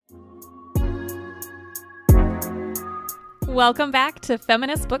Welcome back to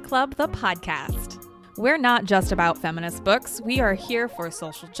Feminist Book Club, the podcast. We're not just about feminist books. We are here for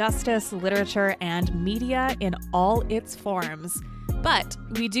social justice, literature, and media in all its forms. But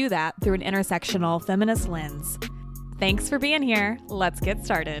we do that through an intersectional feminist lens. Thanks for being here. Let's get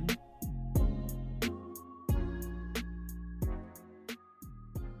started.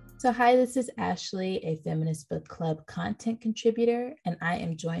 So hi, this is Ashley, a Feminist Book Club content contributor, and I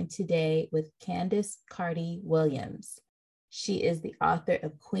am joined today with Candace Carty-Williams. She is the author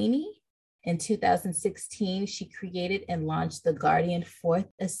of Queenie. In 2016, she created and launched the Guardian Fourth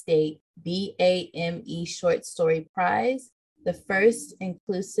Estate BAME Short Story Prize, the first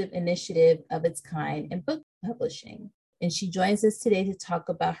inclusive initiative of its kind in book publishing. And she joins us today to talk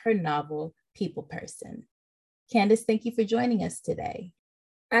about her novel, People Person. Candace, thank you for joining us today.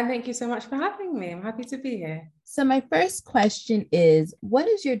 And thank you so much for having me. I'm happy to be here. So my first question is, what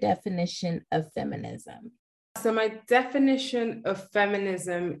is your definition of feminism? So my definition of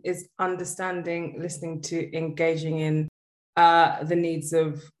feminism is understanding, listening to, engaging in the needs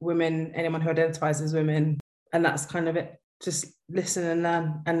of women, anyone who identifies as women. And that's kind of it. Just listen and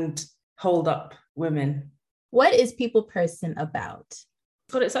learn and hold up women. What is People Person about?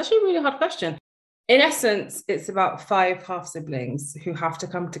 God, it's actually a really hard question. In essence, it's about 5 half-siblings who have to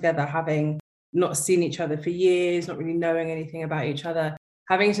come together, having not seen each other for years, not really knowing anything about each other,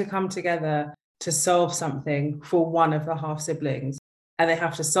 having to come together to solve something for one of the half-siblings. And they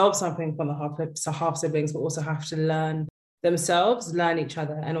have to solve something for the half-siblings, but also have to learn themselves, learn each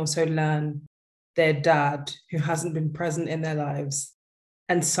other, and also learn their dad, who hasn't been present in their lives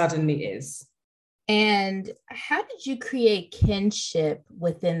and suddenly is. And how did you create kinship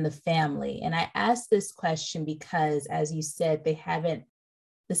within the family? And I asked this question because, as you said, the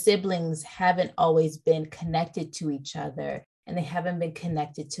siblings haven't always been connected to each other, and they haven't been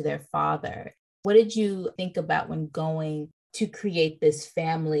connected to their father. What did you think about when going to create this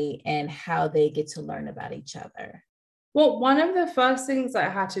family and how they get to learn about each other? Well, one of the first things that I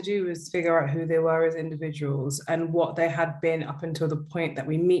had to do was figure out who they were as individuals and what they had been up until the point that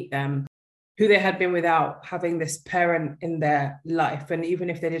we meet them, who they had been without having this parent in their life. And even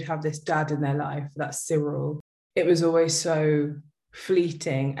if they did have this dad in their life, that's Cyril, it was always so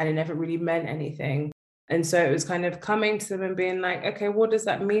fleeting and it never really meant anything. And so it was kind of coming to them and being like, okay, what does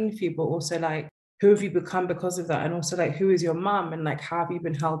that mean for you? But also like, who have you become because of that? And also like, who is your mum? And like, how have you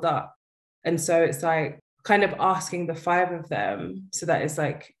been held up? And so it's like kind of asking the 5 of them. So that is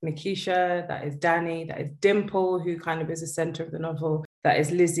like Nikisha, that is Danny, that is Dimple, who kind of is the center of the novel, that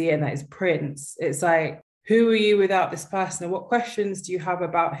is Lizzie, and that is Prince. It's like, who are you without this person? And what questions do you have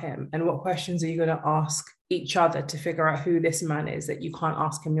about him? And what questions are you going to ask each other to figure out who this man is that you can't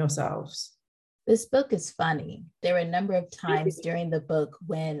ask him yourselves? This book is funny. There were a number of times during the book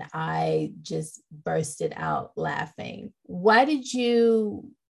when I just bursted out laughing. Why did you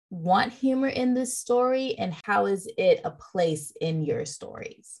want humor in this story, and how is it a place in your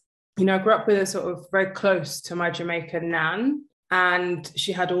stories? You know, I grew up with a sort of very close to my Jamaican nan, and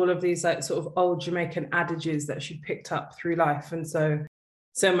she had all of these like sort of old Jamaican adages that she picked up through life. And so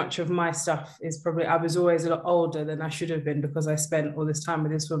much of my stuff is probably, I was always a lot older than I should have been because I spent all this time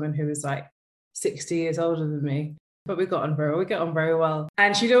with this woman who was like 60 years older than me. But we get on very well.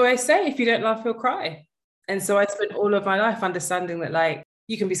 And she'd always say, if you don't laugh, you'll cry. And so I spent all of my life understanding that like,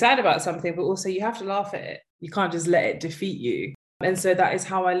 you can be sad about something, but also you have to laugh at it. You can't just let it defeat you. And so that is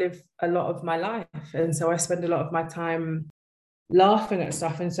how I live a lot of my life. And so I spend a lot of my time laughing at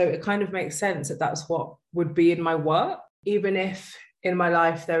stuff. And so it kind of makes sense that that's what would be in my work. Even if in my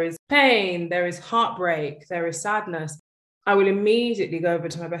life there is pain, there is heartbreak, there is sadness, I will immediately go over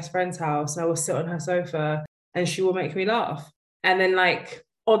to my best friend's house and I will sit on her sofa and she will make me laugh. And then like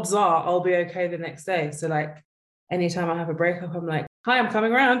odds are I'll be okay the next day. So like anytime I have a breakup, I'm like, hi, I'm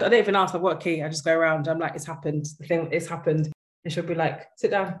coming around. I don't even ask like what key. I just go around. I'm like, it's happened. It's happened. And she'll be like,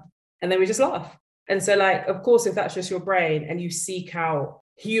 sit down. And then we just laugh. And so like, of course, if that's just your brain and you seek out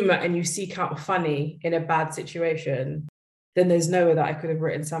humor and you seek out funny in a bad situation, then there's no way that I could have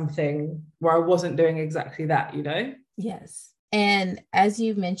written something where I wasn't doing exactly that, you know? Yes. And as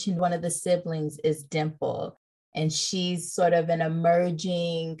you mentioned, one of the siblings is Dimple, and she's sort of an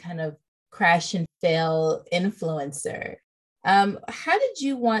emerging kind of crash and fail influencer. How did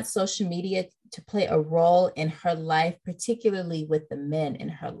you want social media to play a role in her life, particularly with the men in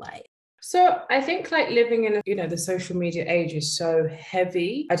her life? So I think like living in, the social media age is so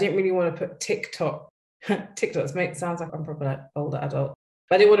heavy. I didn't really want to put TikTok sounds like I'm probably like older adult,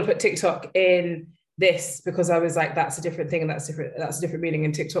 but I didn't want to put TikTok in this because I was like, that's a different thing and that's a different meaning.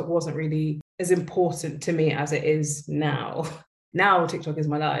 And TikTok wasn't really as important to me as it is now. Now TikTok is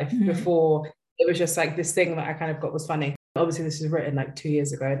my life. Mm-hmm. Before it was just like this thing that I kind of got was funny. Obviously, this was written like 2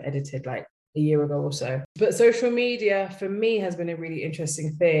 years ago and edited like a year ago or so. But social media for me has been a really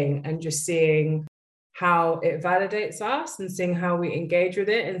interesting thing, and just seeing how it validates us and seeing how we engage with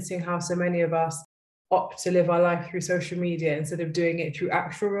it and seeing how so many of us opt to live our life through social media instead of doing it through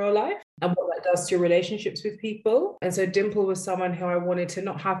actual real life, and what that does to your relationships with people. And so Dimple was someone who I wanted to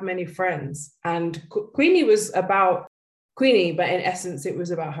not have many friends. And Queenie was about Queenie, but in essence, it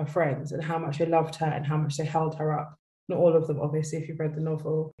was about her friends and how much they loved her and how much they held her up. Not all of them, obviously, if you've read the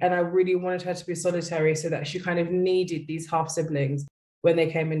novel. And I really wanted her to be solitary so that she kind of needed these half siblings when they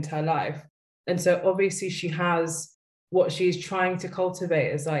came into her life. And so obviously she has what she's trying to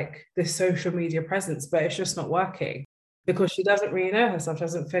cultivate is like this social media presence, but it's just not working because she doesn't really know herself, she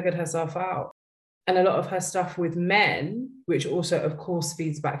hasn't figured herself out. And a lot of her stuff with men, which also, of course,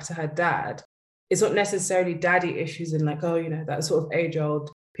 feeds back to her dad, it's not necessarily daddy issues and like, oh, you know, that sort of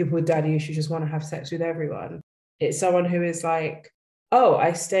age-old people with daddy issues just want to have sex with everyone. It's someone who is like, oh,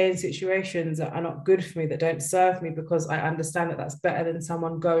 I stay in situations that are not good for me, that don't serve me, because I understand that that's better than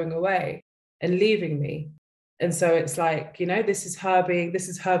someone going away and leaving me. And so it's like, you know, this is her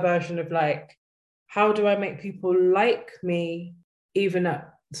version of like, how do I make people like me, even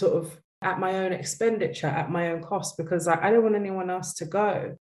at sort of at my own expenditure, at my own cost, because I don't want anyone else to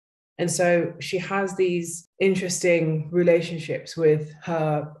go. And so she has these interesting relationships with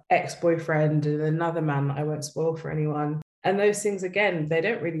her ex-boyfriend and another man that I won't spoil for anyone. And those things, again, they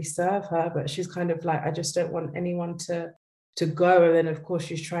don't really serve her, but she's kind of like, I just don't want anyone to go. And then, of course,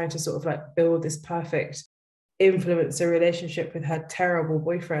 she's trying to sort of like build this perfect influencer relationship with her terrible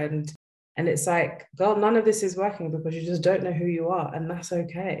boyfriend. And it's like, girl, none of this is working because you just don't know who you are. And that's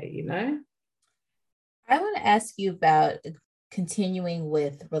okay, you know? I want to ask you about continuing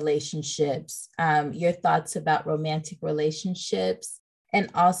with relationships, your thoughts about romantic relationships and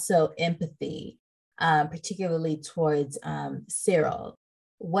also empathy, particularly towards Cyril.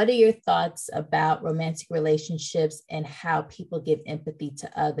 What are your thoughts about romantic relationships and how people give empathy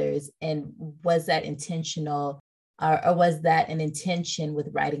to others? And was that intentional, or was that an intention with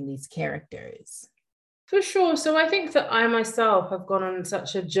writing these characters? For sure. So I think that I myself have gone on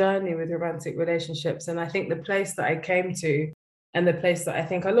such a journey with romantic relationships. And I think the place that I came to, and the place that I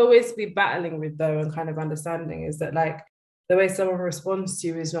think I'll always be battling with, though, and kind of understanding, is that like the way someone responds to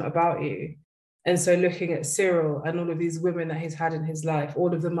you is not about you. And so looking at Cyril and all of these women that he's had in his life,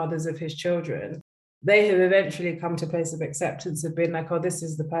 all of the mothers of his children, they have eventually come to a place of acceptance of being like, oh, this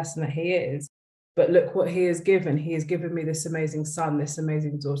is the person that he is. But look what he has given. He has given me this amazing son, this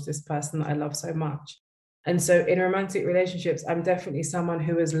amazing daughter, this person that I love so much. And so in romantic relationships, I'm definitely someone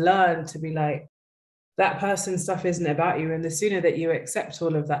who has learned to be like, that person's stuff isn't about you. And the sooner that you accept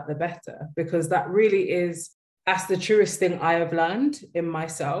all of that, the better, because that really is, that's the truest thing I have learned in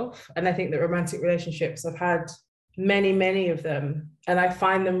myself. And I think that romantic relationships, I've had many, many of them, and I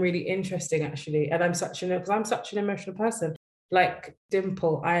find them really interesting, actually. And because I'm such an emotional person. Like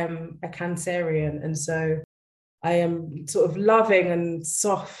Dimple, I am a Cancerian. And so I am sort of loving and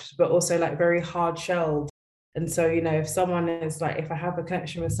soft, but also like very hard shelled. And so, you know, if someone is like, if I have a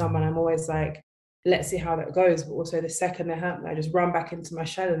connection with someone, I'm always like, let's see how that goes. But also the second they hurt me, I just run back into my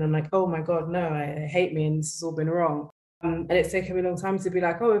shell and I'm like, oh my God, no, I hate me and this has all been wrong. And it's taken me a long time to be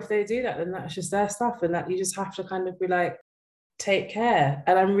like, oh, if they do that, then that's just their stuff. And that you just have to kind of be like, take care.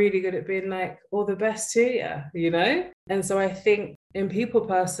 And I'm really good at being like, all the best to you, you know? And so I think in People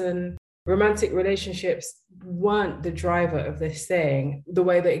Person, romantic relationships weren't the driver of this thing, the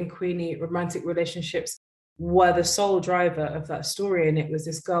way that in Queenie, romantic relationships were the sole driver of that story. And it was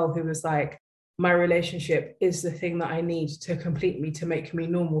this girl who was like, my relationship is the thing that I need to complete me, to make me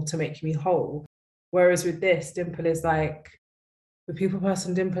normal, to make me whole. Whereas with this, Dimple is like, the People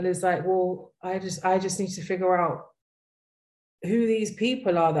Person Dimple is like, well, I just need to figure out who these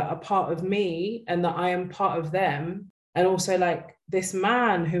people are that are part of me and that I am part of them. And also like this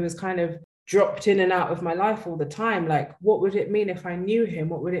man who is kind of dropped in and out of my life all the time. Like, what would it mean if I knew him?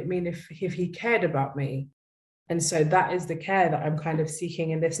 What would it mean if he cared about me? And so that is the care that I'm kind of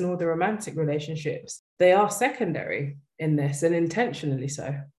seeking in this, and all the romantic relationships. They are secondary in this, and intentionally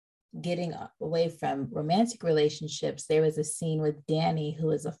so. Getting away from romantic relationships, there was a scene with Danny,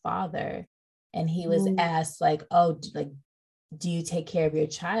 who is a father, and he was asked like, oh, like, do you take care of your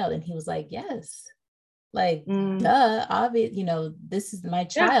child? And he was like, yes. Like, duh, obvious, you know, this is my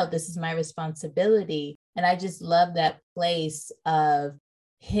child, this is my responsibility. And I just love that place of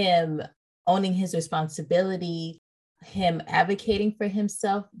him owning his responsibility, him advocating for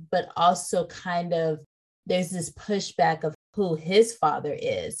himself, but also kind of there's this pushback of who his father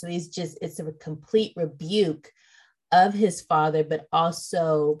is. So it's a complete rebuke of his father, but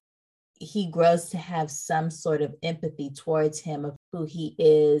also he grows to have some sort of empathy towards him of who he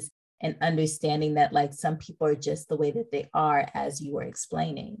is, and understanding that like some people are just the way that they are, as you were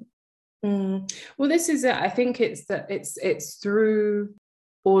explaining. Well, this is it. I think it's that it's through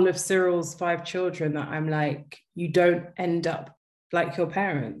all of Cyril's 5 children that I'm like, you don't end up like your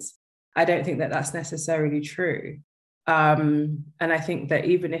parents. I don't think that that's necessarily true. And I think that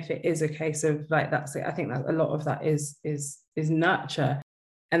even if it is a case of like, that's it, I think that a lot of that is nurture,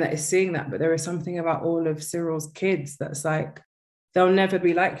 and that is seeing that. But there is something about all of Cyril's kids that's like, they'll never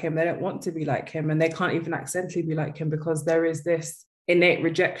be like him. They don't want to be like him, and they can't even accidentally be like him, because there is this innate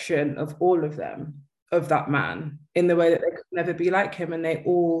rejection of all of them, of that man, in the way that they could never be like him. And they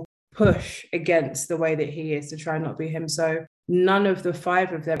all push against the way that he is to try and not be him. So none of the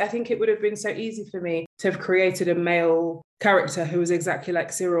 5 of them, I think it would have been so easy for me to have created a male character who was exactly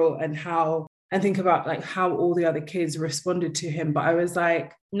like Cyril, and think about like how all the other kids responded to him. But I was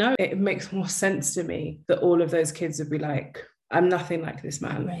like, no, it makes more sense to me that all of those kids would be like, I'm nothing like this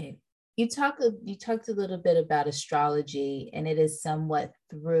man. Right. You talked a little bit about astrology, and it is somewhat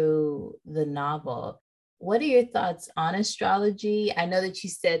through the novel. What are your thoughts on astrology? I know that you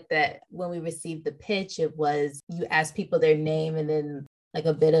said that when we received the pitch, it was you asked people their name and then like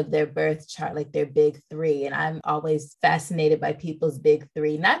a bit of their birth chart, like their big 3. And I'm always fascinated by people's big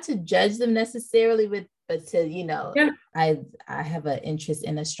 3, not to judge them necessarily, but to, yeah. I have an interest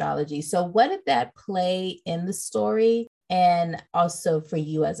in astrology. So what did that play in the story? And also for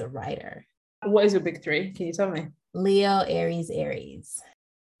you as a writer? What is your big 3? Can you tell me? Leo, Aries.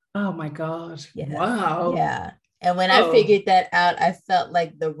 Oh my God. Yeah. Wow. Yeah. And when I figured that out, I felt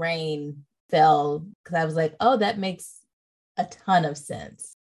like the rain fell, because I was like, oh, that makes a ton of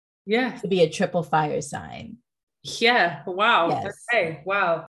sense. Yeah. To be a triple fire sign. Yeah. Wow. Yes. Okay.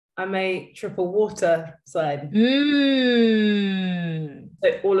 Wow. I'm a triple water sign. So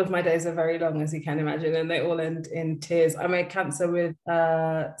all of my days are very long, as you can imagine, and they all end in tears. I'm a Cancer with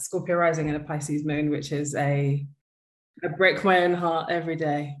Scorpio rising and a Pisces moon, which is I break my own heart every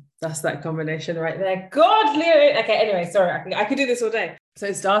day. That's that combination right there. God, Leo. Okay, anyway, sorry, I could do this all day.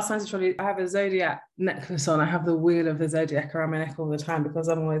 So star signs astrology. I have a zodiac necklace on. I have the wheel of the zodiac around my neck all the time, because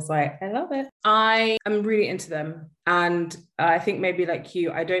I'm always like, I love it. I am really into them. And I think maybe like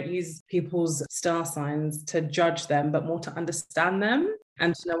you, I don't use people's star signs to judge them, but more to understand them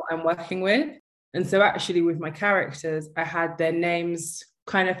and to know what I'm working with. And so actually with my characters, I had their names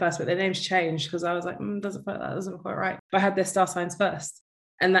kind of first, but their names changed because I was like, that doesn't quite right. But I had their star signs first.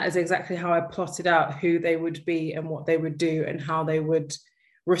 And that is exactly how I plotted out who they would be and what they would do and how they would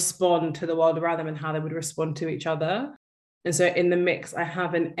respond to the world around them and how they would respond to each other. And so in the mix, I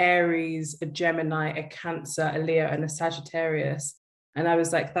have an Aries, a Gemini, a Cancer, a Leo, and a Sagittarius. And I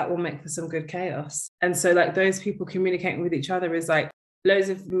was like, that will make for some good chaos. And so like those people communicating with each other is like loads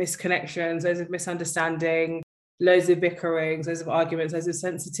of misconnections, loads of misunderstanding, loads of bickerings, loads of arguments, loads of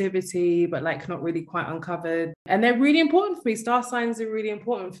sensitivity, but like not really quite uncovered. And they're really important for me. Star signs are really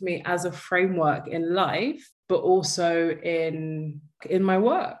important for me as a framework in life, but also in my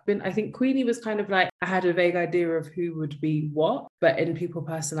work. And I think Queenie was kind of like, I had a vague idea of who would be what, but in People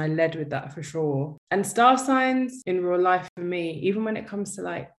Person, I led with that for sure. And star signs in real life for me, even when it comes to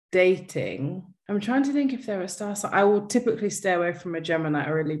like dating, I'm trying to think if there are star signs. I will typically stay away from a Gemini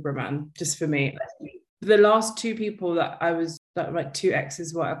or a Libra man, just for me. The last 2 people that like 2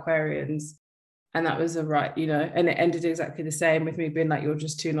 exes were Aquarians, and that was and it ended exactly the same with me being like, you're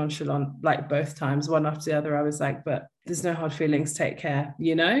just too nonchalant, like both times, one after the other. I was like, but there's no hard feelings, take care,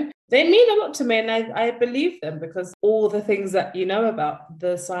 They mean a lot to me, and I believe them because all the things that about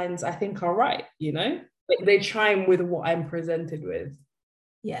the signs I think are right, they chime with what I'm presented with.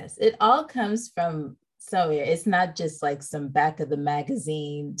 Yes, it all comes from somewhere. It's not just like some back of the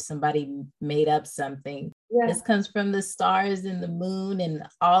magazine, somebody made up something. Yeah. This comes from the stars and the moon and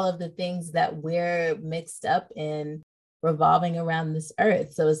all of the things that we're mixed up in revolving around this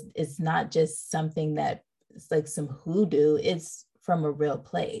earth. So it's not just something that it's like some hoodoo, it's from a real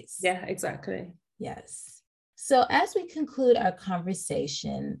place. Yeah, exactly. Yes. So as we conclude our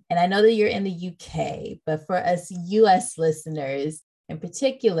conversation, and I know that you're in the UK, but for us US listeners, in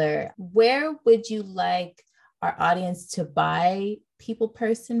particular, where would you like our audience to buy People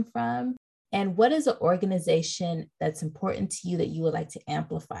Person from? And what is an organization that's important to you that you would like to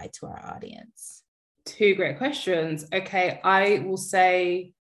amplify to our audience? 2 great questions. Okay, I will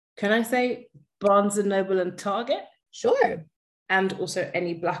say, can I say Barnes & Noble and Target? Sure. And also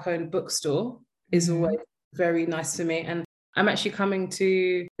any Black-owned bookstore is always very nice for me. And I'm actually coming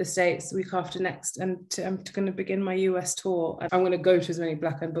to the States the week after next, and I'm going to begin my US tour. I'm going to go to as many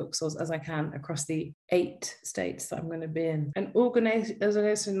Black-owned bookstores as I can across the 8 states that I'm going to be in. An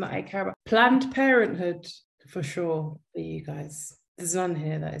organization that I care about. Planned Parenthood, for sure, for you guys. There's none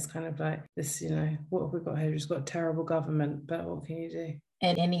here that is kind of like this, what have we got here? We've just got a terrible government, but what can you do?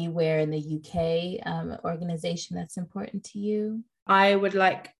 And anywhere in the UK organization that's important to you? I would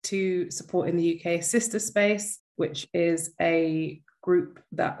like to support in the UK Sister Space, which is a group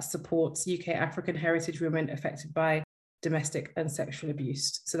that supports UK African heritage women affected by domestic and sexual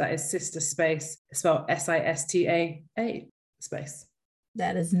abuse. So that is Sister Space, spelled SISTAA space.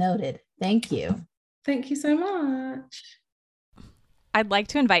 That is noted. Thank you. Thank you so much. I'd like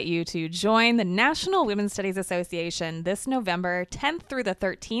to invite you to join the National Women's Studies Association this November 10th through the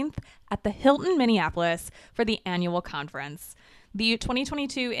 13th at the Hilton, Minneapolis for the annual conference. The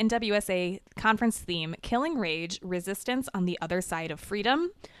 2022 NWSA conference theme, Killing Rage, Resistance on the Other Side of Freedom,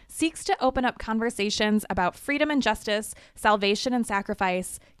 seeks to open up conversations about freedom and justice, salvation and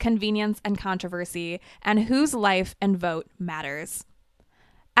sacrifice, convenience and controversy, and whose life and vote matters.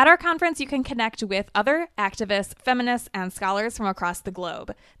 At our conference, you can connect with other activists, feminists, and scholars from across the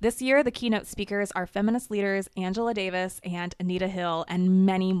globe. This year, the keynote speakers are feminist leaders Angela Davis and Anita Hill, and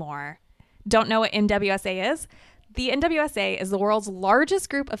many more. Don't know what NWSA is? The NWSA is the world's largest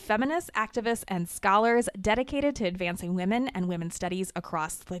group of feminist activists and scholars dedicated to advancing women and women's studies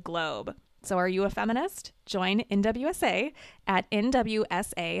across the globe. So are you a feminist? Join NWSA at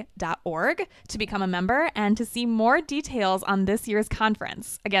nwsa.org to become a member and to see more details on this year's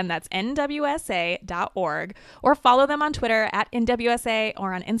conference. Again, that's nwsa.org, or follow them on Twitter at NWSA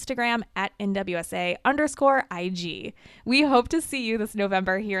or on Instagram at NWSA_IG. We hope to see you this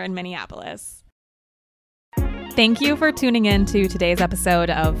November here in Minneapolis. Thank you for tuning in to today's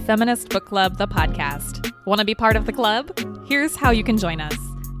episode of Feminist Book Club, the podcast. Want to be part of the club? Here's how you can join us.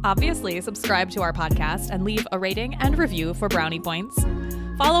 Obviously, subscribe to our podcast and leave a rating and review for brownie points.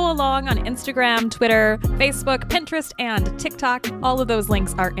 Follow along on Instagram, Twitter, Facebook, Pinterest, and TikTok. All of those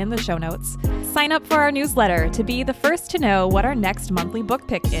links are in the show notes. Sign up for our newsletter to be the first to know what our next monthly book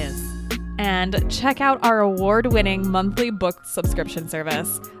pick is. And check out our award-winning monthly book subscription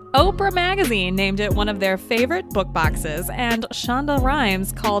service. Oprah Magazine named it one of their favorite book boxes, and Shonda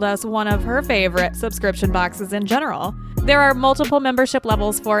Rhimes called us one of her favorite subscription boxes in general. There are multiple membership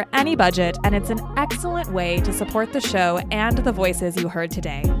levels for any budget, and it's an excellent way to support the show and the voices you heard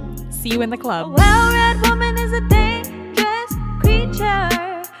today. See you in the club. A well-read woman is a dangerous creature.